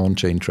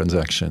on-chain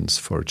transactions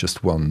for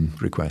just one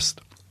request.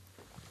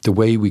 The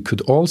way we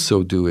could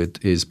also do it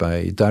is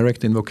by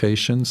direct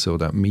invocation. So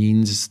that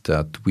means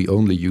that we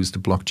only use the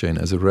blockchain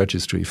as a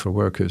registry for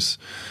workers.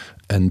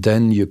 And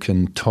then you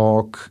can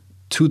talk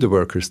to the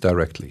workers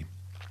directly.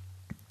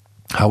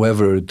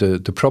 However,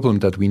 the problem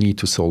that we need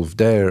to solve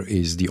there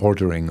is the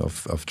ordering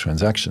of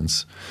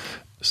transactions.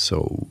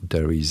 So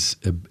there is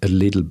a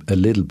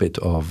little bit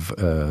of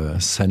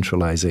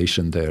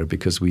centralization there,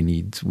 because we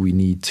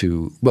need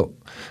to, well,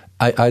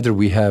 either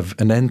we have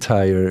an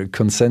entire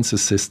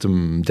consensus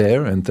system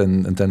there, and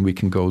then we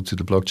can go to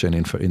the blockchain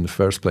in the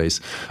first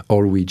place,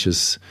 or we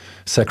just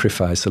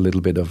sacrifice a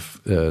little bit of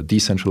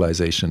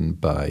decentralization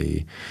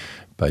by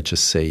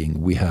just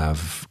saying we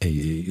have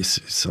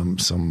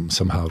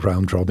somehow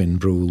round robin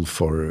rule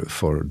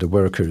for the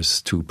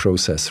workers to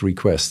process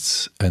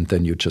requests, and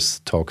then you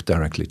just talk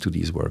directly to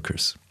these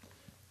workers.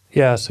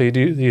 Yeah, so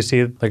you see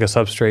a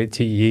Substrate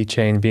TEE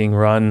chain being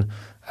run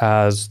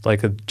as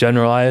a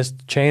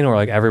generalized chain, or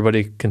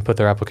everybody can put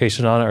their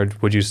application on it, or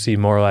would you see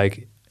more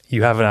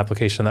you have an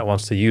application that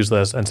wants to use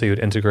this, and so you'd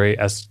integrate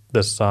as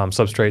this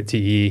Substrate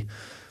TEE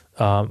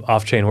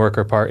off-chain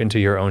worker part into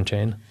your own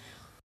chain?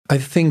 I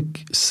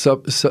think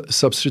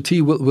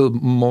Substrate will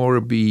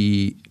more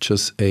be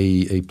just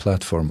a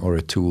platform or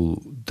a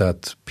tool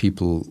that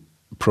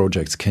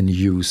projects can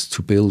use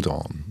to build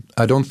on.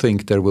 I don't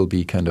think there will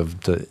be kind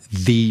of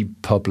the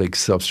public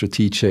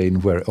Substrate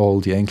chain where all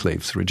the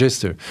enclaves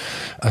register.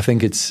 I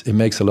think it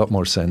makes a lot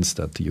more sense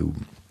that you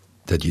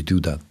do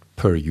that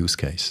per use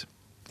case.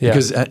 Yeah.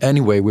 Because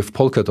anyway, with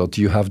Polkadot,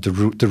 you have the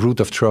root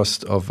of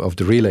trust of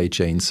the relay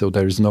chain, so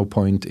there is no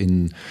point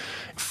in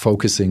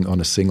focusing on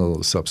a single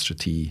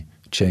Substrate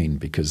chain,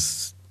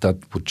 because that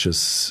would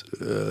just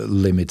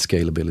limit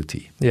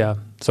scalability. Yeah,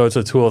 so it's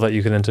a tool that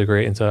you can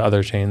integrate into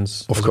other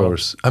chains. Of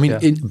course. Well. I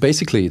mean,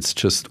 basically, it's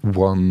just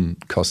one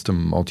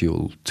custom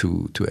module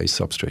to a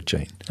Substrate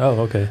chain. Oh,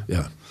 okay.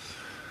 Yeah.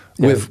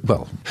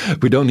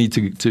 We don't need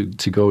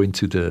to go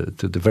into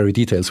the very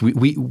details.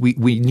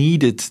 We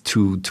needed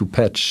to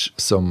patch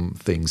some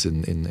things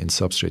in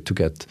Substrate to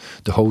get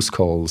the host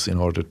calls in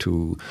order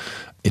to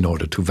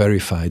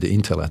verify the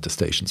Intel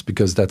attestations,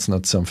 because that's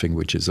not something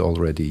which is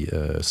already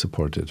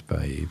supported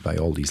by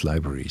all these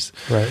libraries.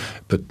 Right.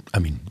 But I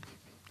mean,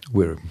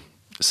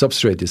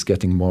 Substrate is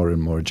getting more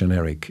and more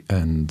generic,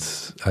 and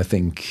I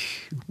think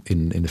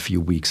in a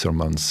few weeks or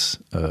months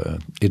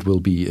it will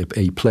be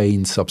a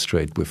plain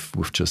Substrate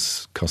with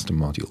just custom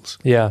modules.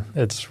 Yeah,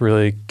 it's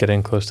really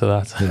getting close to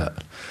that. Yeah.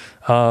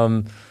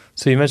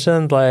 So you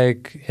mentioned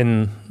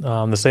in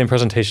the same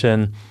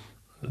presentation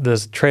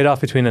this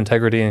trade-off between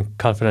integrity and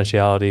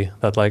confidentiality,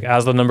 that like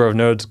as the number of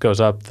nodes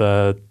goes up,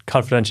 the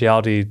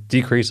confidentiality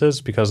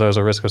decreases because there's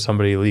a risk of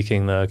somebody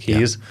leaking the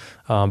keys,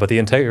 but the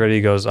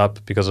integrity goes up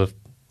because of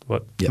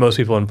what most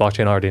people in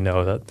blockchain already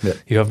know,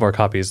 that you have more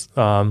copies.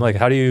 Like,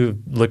 how do you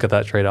look at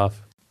that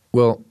trade-off?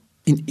 Well,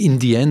 in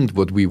the end,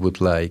 what we would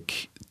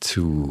like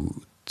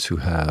to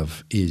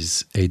have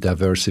is a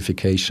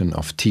diversification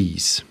of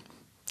T's.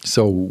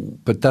 So,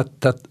 but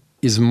that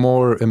is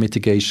more a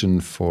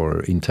mitigation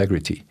for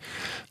integrity.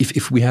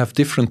 If we have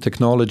different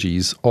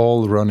technologies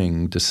all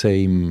running the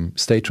same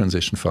state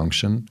transition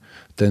function,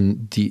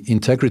 then the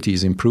integrity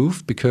is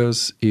improved,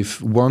 because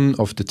if one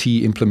of the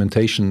T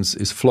implementations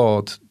is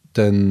flawed,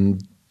 then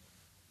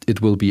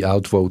it will be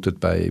outvoted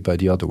by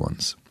the other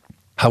ones.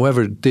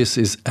 However, this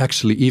is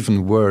actually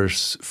even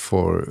worse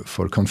for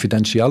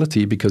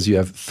confidentiality, because you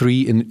have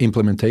 3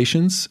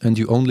 implementations and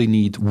you only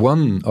need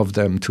one of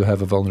them to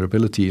have a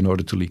vulnerability in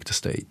order to leak the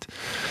state.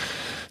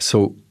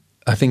 So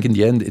I think in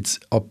the end it's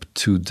up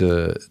to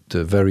the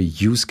very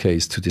use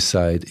case to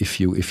decide if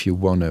you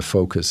want to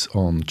focus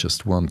on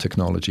just one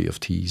technology of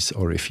T's,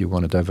 or if you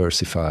want to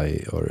diversify,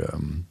 or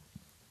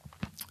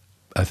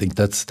I think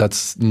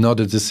that's not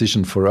a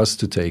decision for us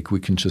to take. We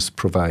can just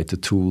provide a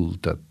tool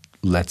that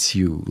lets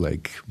you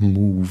like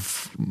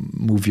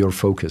move your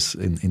focus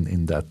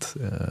in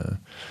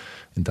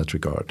that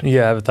regard.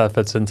 Yeah, but that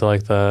fits into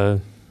like the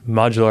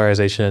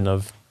modularization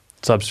of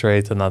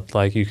Substrate, and that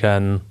like you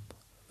can,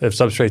 if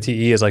Substrate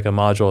TE is like a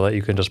module that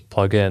you can just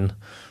plug in,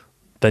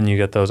 then you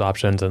get those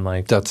options, and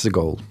like that's the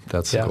goal.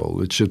 That's the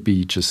goal. It should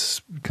be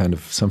just kind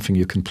of something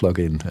you can plug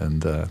in,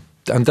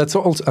 and that's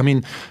also. I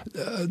mean,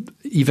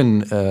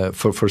 even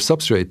for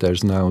Substrate,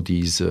 there's now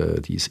these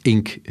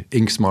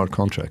Ink smart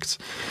contracts,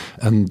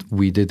 and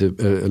we did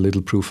a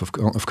little proof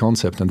of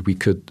concept, and we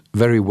could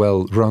very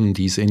well run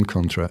these Ink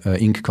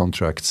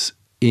contracts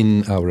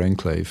in our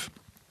enclave.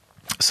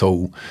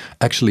 So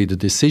actually, the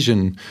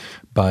decision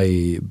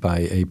by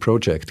a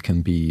project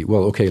can be,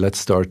 well, okay, let's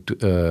start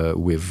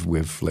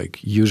with like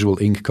usual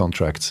Ink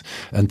contracts,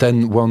 and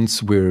then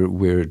once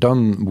we're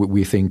done,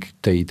 we think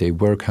they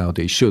work how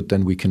they should,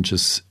 then we can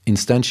just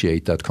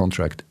instantiate that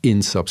contract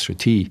in Substrate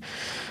T,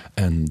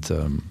 and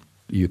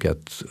you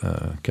get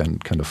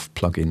kind of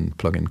plug in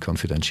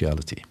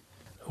confidentiality.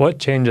 What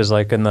changes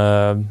like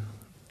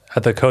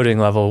at the coding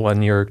level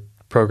when you're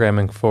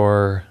programming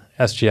for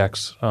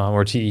SGX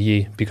or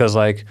TEE? Because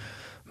like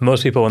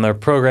most people, when they're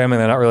programming,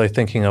 they're not really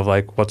thinking of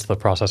like what's the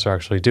processor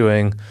actually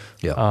doing.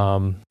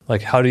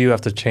 Like how do you have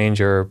to change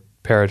your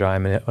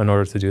paradigm in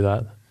order to do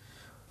that?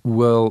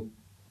 Well,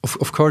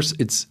 of course,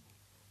 it's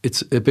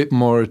a bit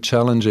more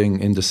challenging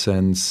in the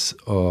sense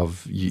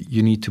of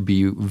you need to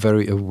be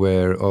very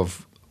aware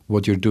of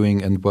what you're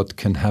doing and what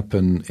can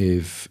happen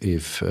if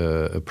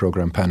a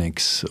program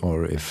panics,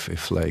 or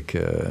if like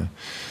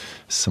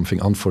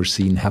something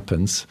unforeseen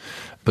happens.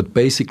 But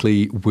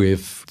basically,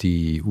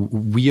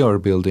 we are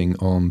building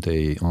on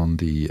the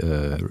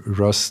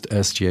Rust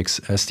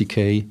SGX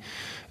SDK,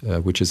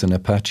 which is an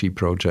Apache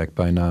project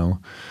by now,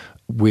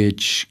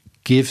 which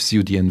gives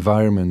you the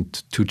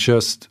environment to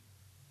just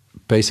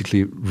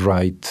basically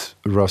write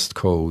Rust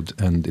code,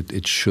 and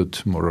it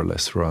should more or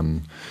less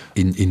run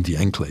in the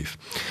enclave.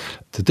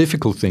 The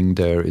difficult thing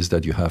there is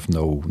that you have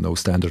no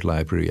standard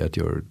library at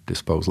your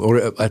disposal, or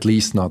at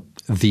least not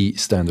the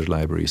standard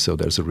library. So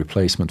there's a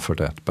replacement for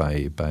that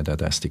by that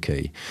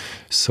SDK.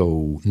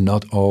 So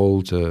not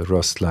all the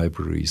Rust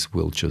libraries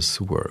will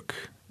just work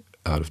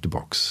out of the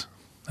box.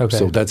 Okay.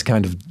 So that's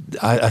kind of,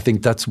 I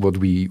think that's what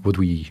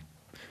we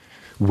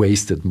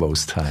wasted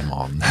most time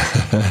on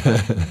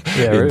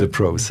in the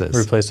process.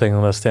 Replacing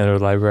the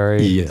standard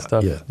library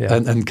stuff. Yeah.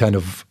 And kind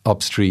of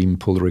upstream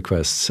pull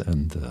requests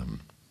and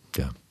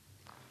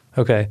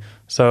Okay.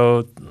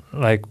 So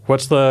like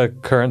what's the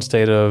current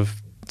state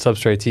of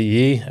Substrate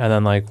TE, and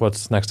then like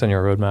what's next on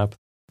your roadmap?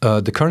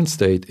 The current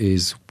state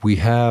is we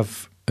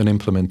have an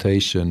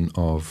implementation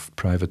of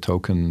private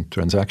token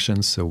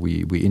transactions. So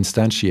we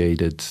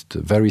instantiated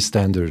the very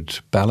standard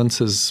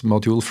balances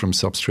module from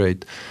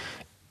Substrate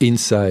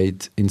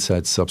inside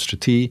Substrate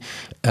T,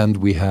 and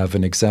we have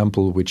an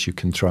example which you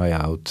can try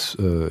out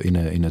in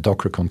a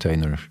Docker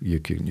container. You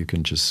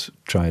can just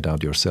try it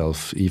out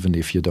yourself, even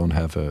if you don't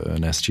have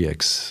an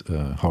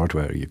SGX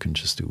hardware. You can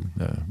just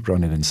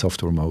run it in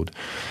software mode.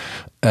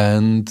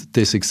 And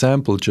this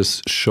example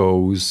just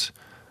shows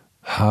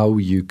how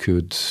you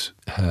could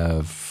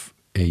have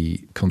a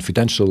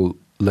confidential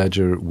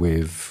ledger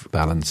with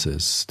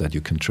balances that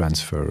you can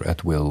transfer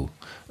at will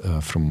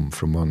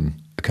from one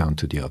account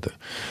to the other.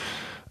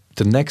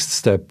 The next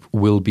step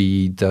will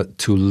be that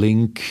to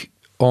link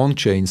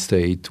on-chain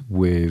state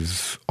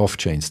with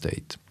off-chain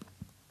state.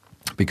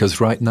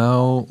 Because right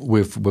now,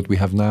 with what we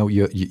have now,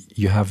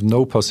 you have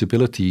no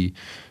possibility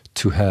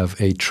to have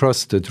a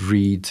trusted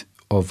read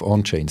of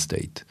on-chain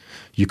state.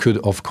 You could,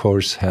 of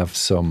course, have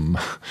some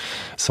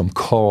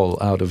call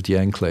out of the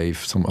enclave,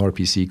 some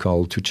RPC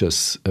call to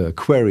just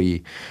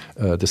query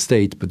the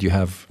state, but you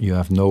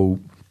have no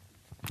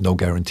no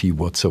guarantee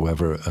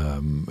whatsoever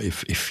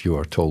if you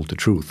are told the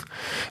truth.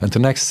 And the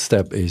next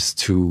step is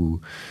to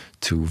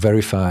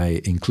verify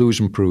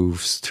inclusion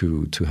proofs,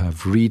 to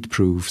have read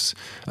proofs.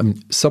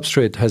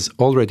 Substrate has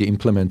already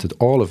implemented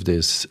all of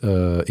this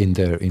in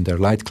their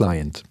Light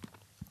client,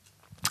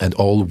 and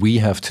all we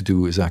have to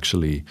do is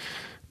actually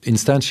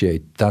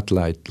instantiate that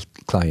Light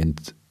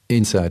client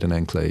inside an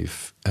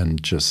enclave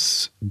and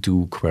just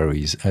do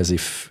queries as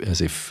if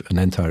an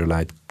entire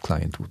Light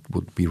client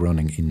would be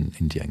running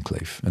in the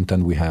enclave, and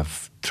then we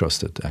have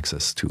trusted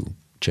access to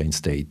chain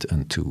state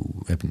and to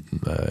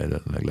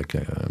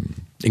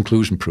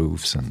inclusion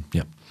proofs, and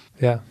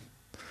Yeah.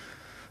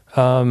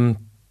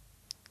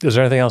 Is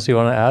there anything else you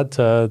want to add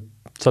to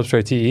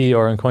Substrate TE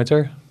or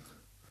Encointer?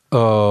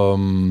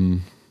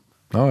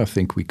 No, I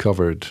think we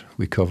covered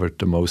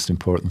the most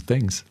important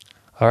things.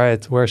 All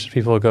right. Where should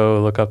people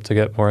go look up to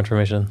get more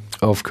information?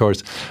 Of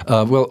course.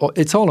 Well,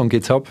 it's all on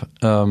GitHub.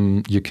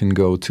 You can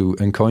go to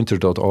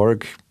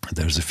encointer.org.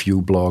 There's a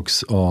few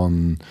blogs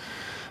on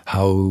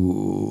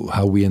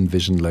how we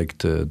envision like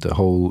the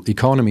whole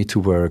economy to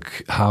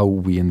work, how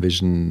we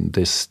envision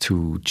this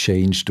to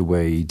change the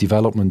way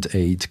development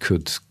aid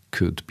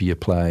could be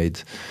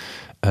applied,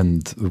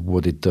 and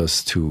what it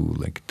does to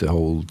like the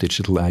whole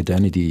digital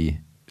identity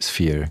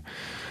sphere.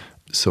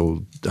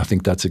 So I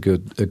think that's a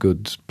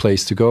good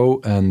place to go.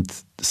 And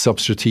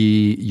Substrate,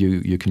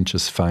 you can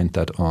just find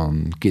that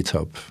on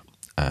GitHub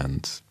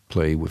and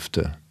play with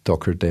the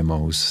Docker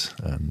demos,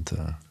 and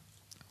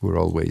we're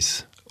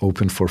always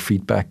open for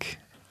feedback.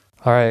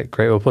 All right,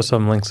 great. We'll put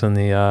some links in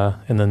the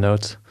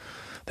notes.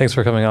 Thanks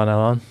for coming on,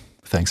 Alon.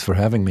 Thanks for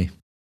having me.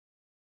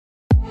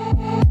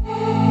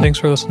 Thanks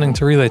for listening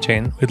to Relay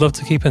Chain. We'd love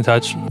to keep in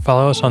touch.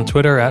 Follow us on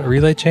Twitter at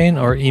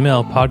RelayChain or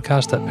email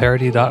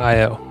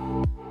podcast@parity.io.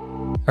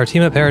 Our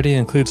team at Parity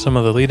includes some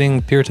of the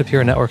leading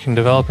peer-to-peer networking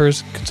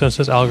developers,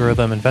 consensus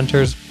algorithm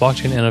inventors,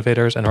 blockchain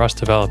innovators, and Rust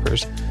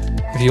developers.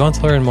 If you want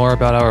to learn more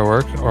about our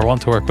work or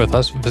want to work with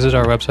us, visit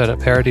our website at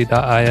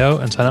parity.io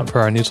and sign up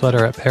for our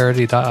newsletter at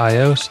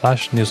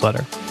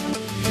parity.io/newsletter.